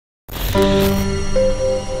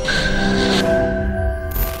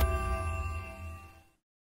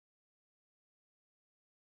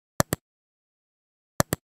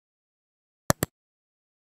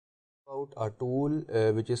about a tool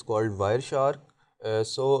which is called Wireshark.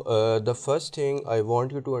 The first thing I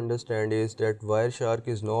want you to understand is that Wireshark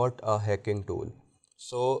is not a hacking tool.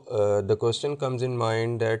 The question comes in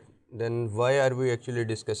mind that then why are we actually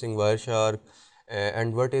discussing Wireshark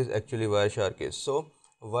and what is actually Wireshark is. So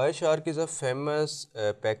Wireshark is a famous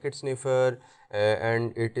packet sniffer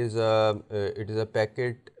and it is a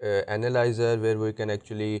packet analyzer where we can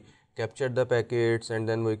actually capture the packets and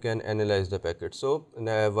then we can analyze the packets. So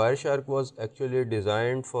Wireshark was actually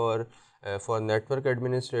designed for network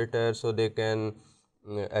administrators, so they can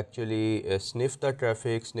actually sniff the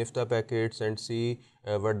traffic, sniff the packets and see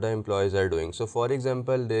what the employees are doing. So for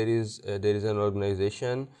example, there is an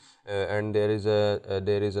organization and there is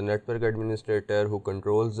a network administrator who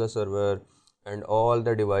controls the server, and all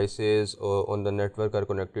the devices on the network are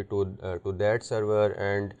connected to that server,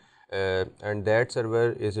 and that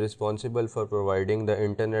server is responsible for providing the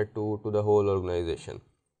internet to the whole organization.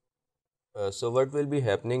 So what will be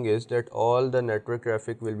happening is that all the network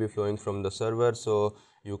traffic will be flowing from the server. So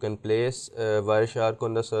you can place Wireshark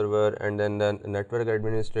on the server, and then the network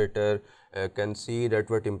administrator can see that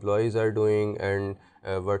what employees are doing and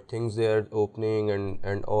what things they are opening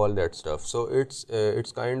and all that stuff. So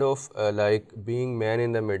it's kind of like being man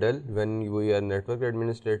in the middle when we are network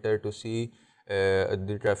administrator to see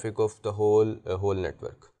the traffic of the whole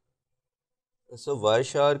network. So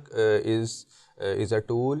Wireshark is a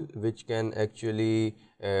tool which can actually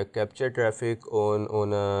capture traffic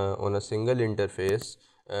on a single interface,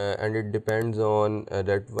 and it depends on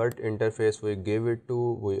that what interface we give it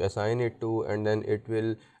to, we assign it to, and then it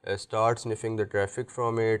will start sniffing the traffic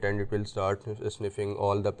from it, and it will start sniffing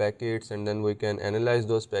all the packets, and then we can analyze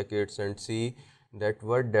those packets and see that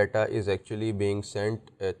what data is actually being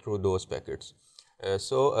sent through those packets.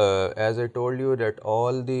 As I told you that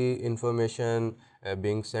all the information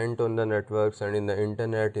being sent on the networks and in the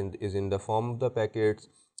internet is in the form of the packets,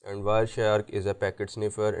 and Wireshark is a packet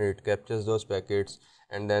sniffer and it captures those packets,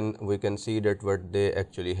 and then we can see that what they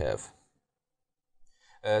actually have.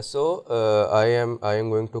 I am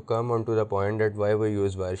going to come on to the point that why we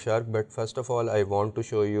use Wireshark, but first of all I want to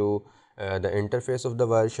show you the interface of the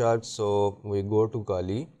Wireshark. So we go to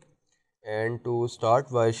Kali, and to start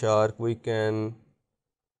Wireshark we can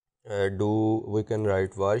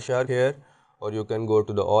write Wireshark here, or you can go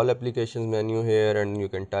to the all applications menu here and you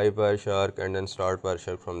can type Wireshark and then start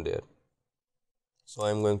Wireshark from there. So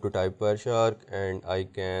I am going to type Wireshark and I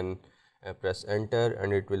can press enter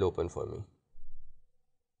and it will open for me.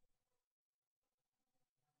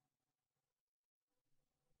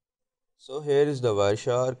 So here is the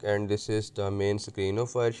Wireshark and this is the main screen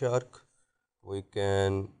of Wireshark. We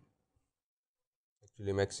can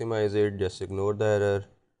actually maximize it, just ignore the error.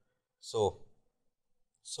 So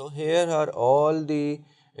here are all the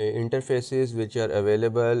interfaces which are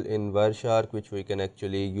available in Wireshark, which we can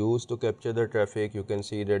actually use to capture the traffic. You can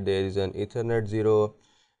see that there is an Ethernet 0,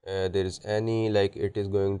 there is any, like it is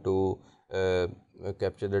going to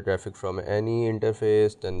capture the traffic from any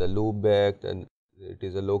interface, then the loopback, then it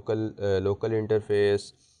is a local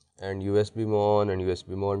interface, and USB mon and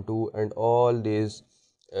USB mon 2, and all these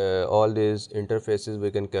interfaces we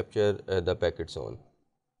can capture the packets on.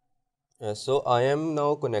 So I am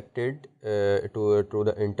now connected to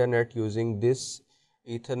the internet using this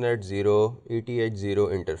Ethernet 0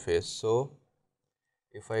 ETH0 interface. So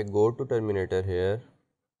if I go to Terminator here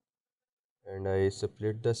and I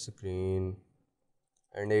split the screen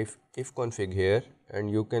and if config here,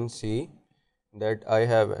 and you can see that I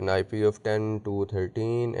have an IP of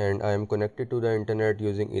 10.2.13 and I am connected to the internet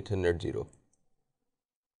using Ethernet 0.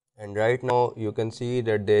 And right now you can see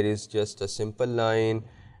that there is just a simple line,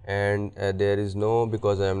 and there is no,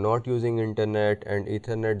 because I am not using internet, and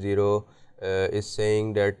Ethernet 0 is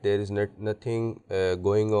saying that there is nothing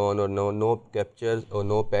going on, or no captures or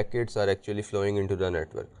no packets are actually flowing into the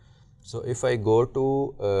network. So if I go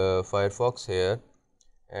to Firefox here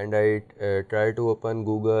and I try to open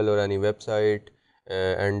Google or any website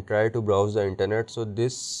and try to browse the internet, so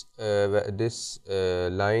this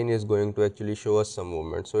line is going to actually show us some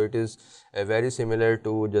movement. So it is very similar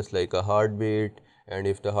to just like a heartbeat, and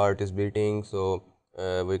if the heart is beating, so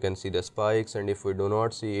we can see the spikes, and if we do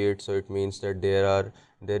not see it, so it means that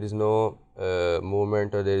there is no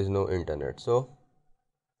movement or there is no internet. So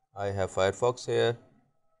I have Firefox here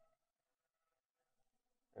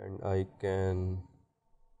and I can,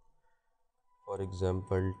 for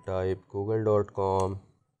example, type google.com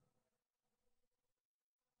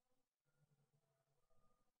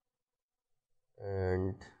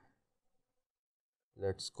and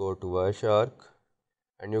let's go to Wireshark,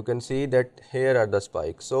 and you can see that here are the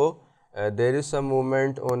spikes. So there is some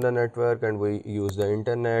movement on the network and we use the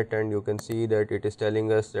internet, and you can see that it is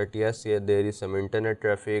telling us that yes, there is some internet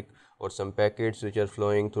traffic or some packets which are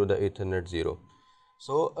flowing through the Ethernet 0.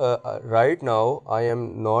 So right now I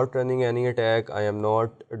am not running any attack, I am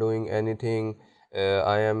not doing anything,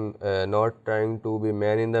 I am not trying to be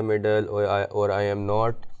man in the middle, or I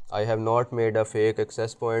have not made a fake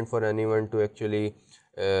access point for anyone to actually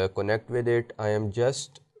connect with it. I am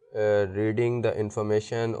just reading the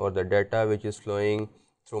information or the data which is flowing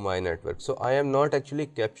through my network. So I am not actually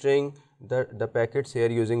capturing the packets here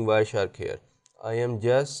using Wireshark here. I am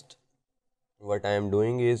just, what I am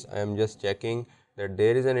doing is I am just checking that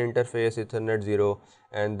there is an interface Ethernet 0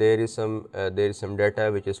 and there is some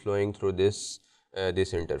data which is flowing through this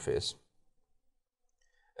interface.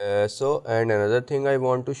 So and another thing I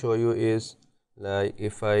want to show you is, like,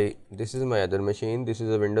 this is my other machine, this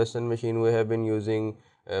is a Windows 10 machine we have been using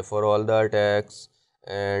for all the attacks,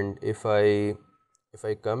 and if I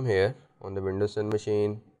come here on the Windows 10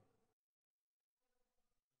 machine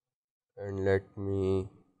and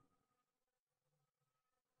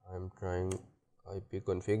I'm trying IP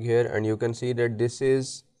config here, and you can see that this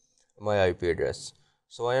is my IP address.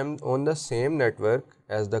 So I am on the same network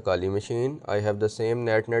as the Kali machine, I have the same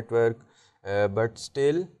network, but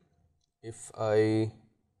still if I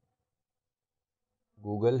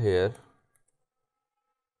Google here,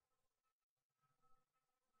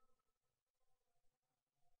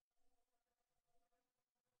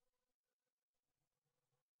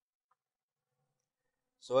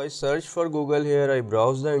 so I search for Google here, I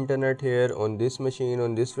browse the internet here on this machine,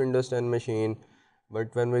 on this Windows 10 machine,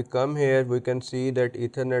 but when we come here we can see that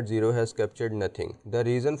Ethernet 0 has captured nothing. The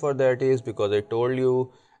reason for that is because I told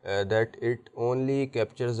you that it only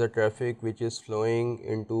captures the traffic which is flowing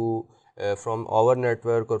into from our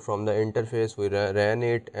network or from the interface we ran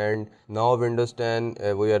it, and now Windows 10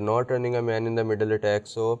 we are not running a man in the middle attack,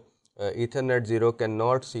 so Ethernet 0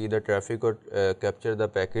 cannot see the traffic or capture the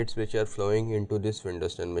packets which are flowing into this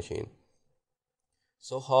Windows 10 machine.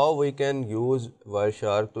 So how we can use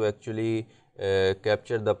Wireshark to actually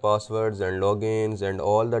capture the passwords and logins and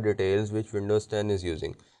all the details which Windows 10 is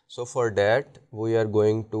using. So for that we are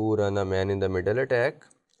going to run a man in the middle attack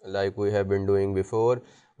like we have been doing before.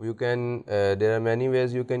 You can there are many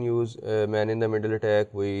ways you can use man in the middle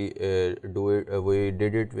attack. We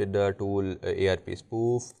did it with the tool ARP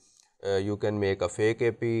spoof. You can make a fake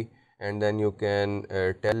AP and then you can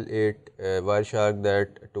tell it Wireshark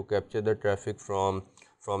that to capture the traffic from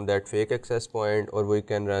that fake access point, or we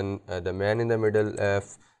can run the man in the middle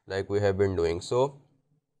F like we have been doing. So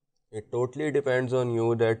it totally depends on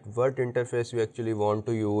you that what interface you actually want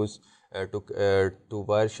to use to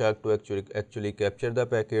Wireshark to actually capture the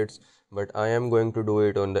packets, but I am going to do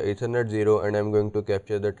it on the Ethernet 0 and I am going to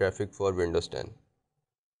capture the traffic for Windows 10.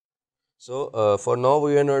 So for now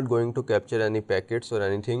we are not going to capture any packets or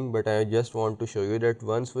anything, but I just want to show you that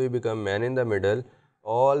once we become man in the middle,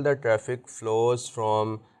 all the traffic flows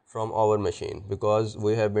from our machine, because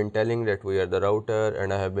we have been telling that we are the router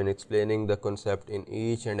and I have been explaining the concept in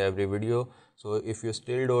each and every video. So if you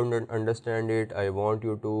still don't understand it, I want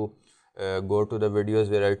you to go to the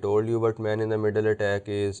videos where I told you what man in the middle attack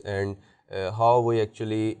is and how we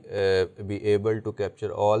actually be able to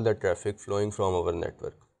capture all the traffic flowing from our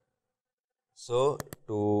network. So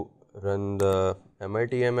to run the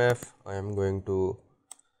MITMF, I am going to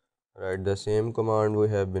write the same command we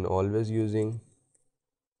have been always using.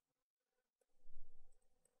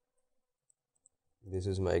 This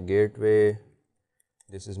is my gateway,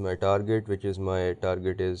 this is my target, which is my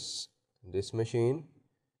target is this machine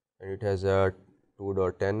and it has a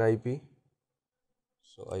 2.10 IP.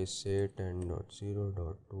 So I say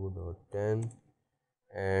 10.0.2.10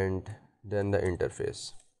 and then the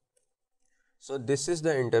interface. So this is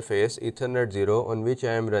the interface Ethernet 0 on which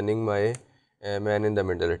I am running my man in the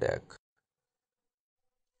middle attack.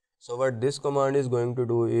 So what this command is going to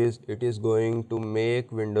do is it is going to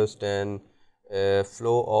make Windows 10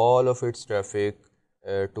 flow all of its traffic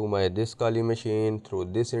to this Kali machine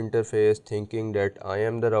through this interface, thinking that I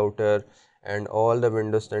am the router and all the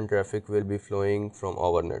Windows 10 traffic will be flowing from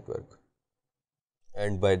our network.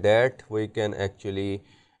 And by that we can actually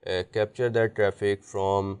capture that traffic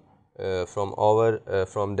from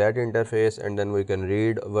that interface, and then we can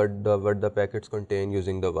read what the packets contain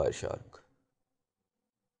using the Wireshark.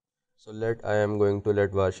 So I am going to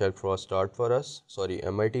let Wireshark start for us. Sorry,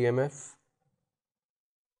 MITMF.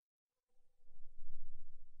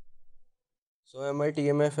 So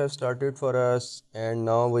MITMF has started for us, and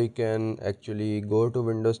now we can actually go to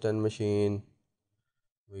Windows 10 machine.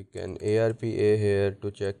 We can ARPA here to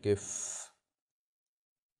check if,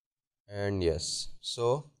 and yes.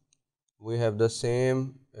 So we have the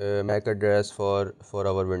same MAC address for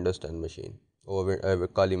our Windows 10 machine or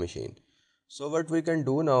Kali machine. So what we can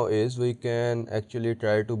do now is we can actually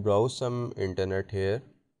try to browse some internet here,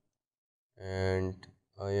 and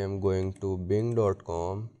I am going to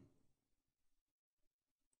bing.com,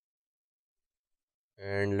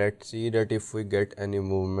 and let's see that if we get any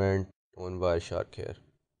movement on Wireshark here.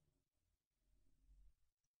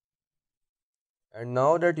 And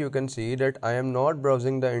now that you can see that I am not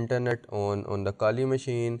browsing the internet on the Kali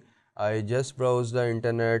machine, I just browse the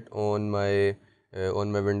internet on my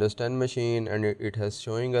Windows 10 machine, and it has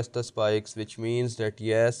showing us the spikes, which means that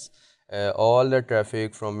yes, all the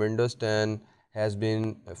traffic from Windows 10 has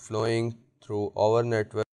been flowing through our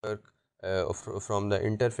network from the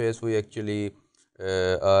interface. We actually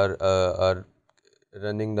are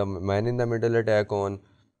running the man in the middle attack on.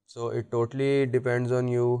 So it totally depends on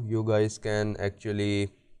you. You guys can actually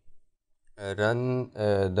run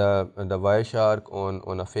the Wireshark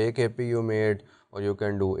on a fake AP you made, or you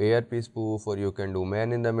can do ARP spoof, or you can do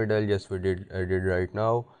man in the middle, just we did right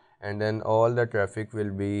now, and then all the traffic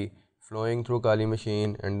will be flowing through Kali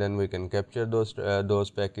machine, and then we can capture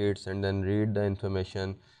those packets and then read the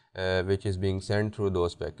information which is being sent through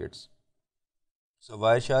those packets. So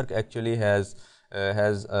Wireshark actually has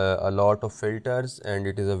a lot of filters, and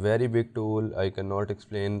it is a very big tool. I cannot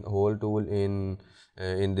explain whole tool in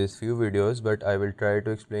these few videos, but I will try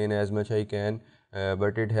to explain as much I can.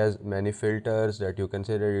 But it has many filters that you can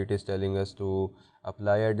say that it is telling us to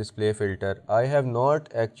apply a display filter. I have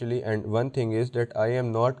not actually, and one thing is that I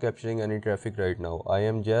am not capturing any traffic right now. I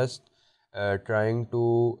am just trying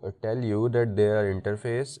to tell you that there are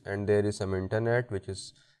interface and there is some internet which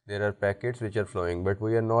is there are packets which are flowing, but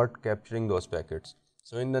we are not capturing those packets.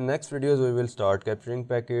 So in the next videos we will start capturing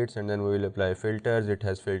packets, and then we will apply filters. It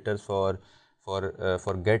has filters for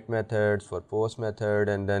get methods, for post method,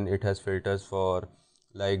 and then it has filters for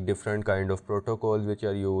like different kind of protocols which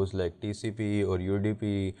are used, like TCP or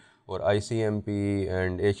UDP or ICMP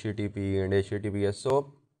and HTTP and HTTPS.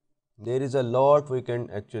 So there is a lot we can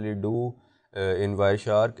actually do in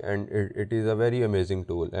Wireshark, and it is a very amazing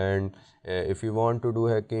tool. And if you want to do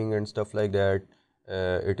hacking and stuff like that,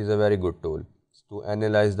 it is a very good tool to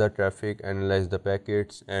analyze the traffic, analyze the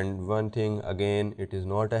packets. And one thing again, it is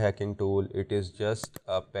not a hacking tool, it is just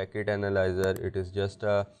a packet analyzer. It is just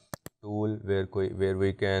a tool where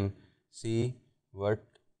we can see what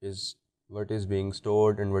is being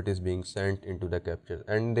stored and what is being sent into the capture.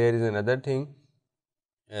 And there is another thing,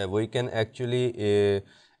 we can actually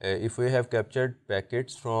if we have captured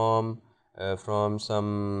packets from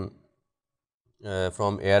some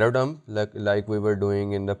from aerodump, like we were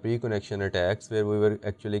doing in the pre-connection attacks, where we were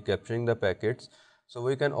actually capturing the packets. So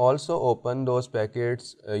we can also open those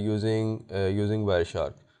packets using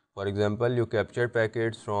Wireshark. For example, you captured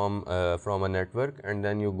packets from a network, and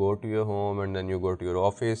then you go to your home, and then you go to your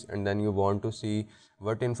office, and then you want to see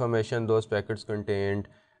what information those packets contained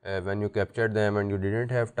when you captured them, and you didn't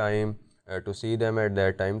have time to see them at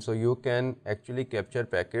that time. So you can actually capture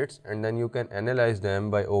packets, and then you can analyze them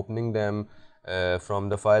by opening them from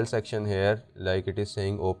the file section here, like it is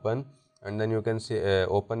saying open, and then you can see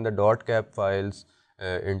open the .cap files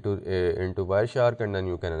into Wireshark, and then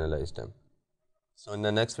you can analyze them. So in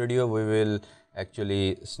the next video we will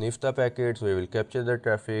actually sniff the packets, we will capture the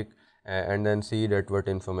traffic, and then see that what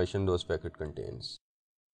information those packet contains.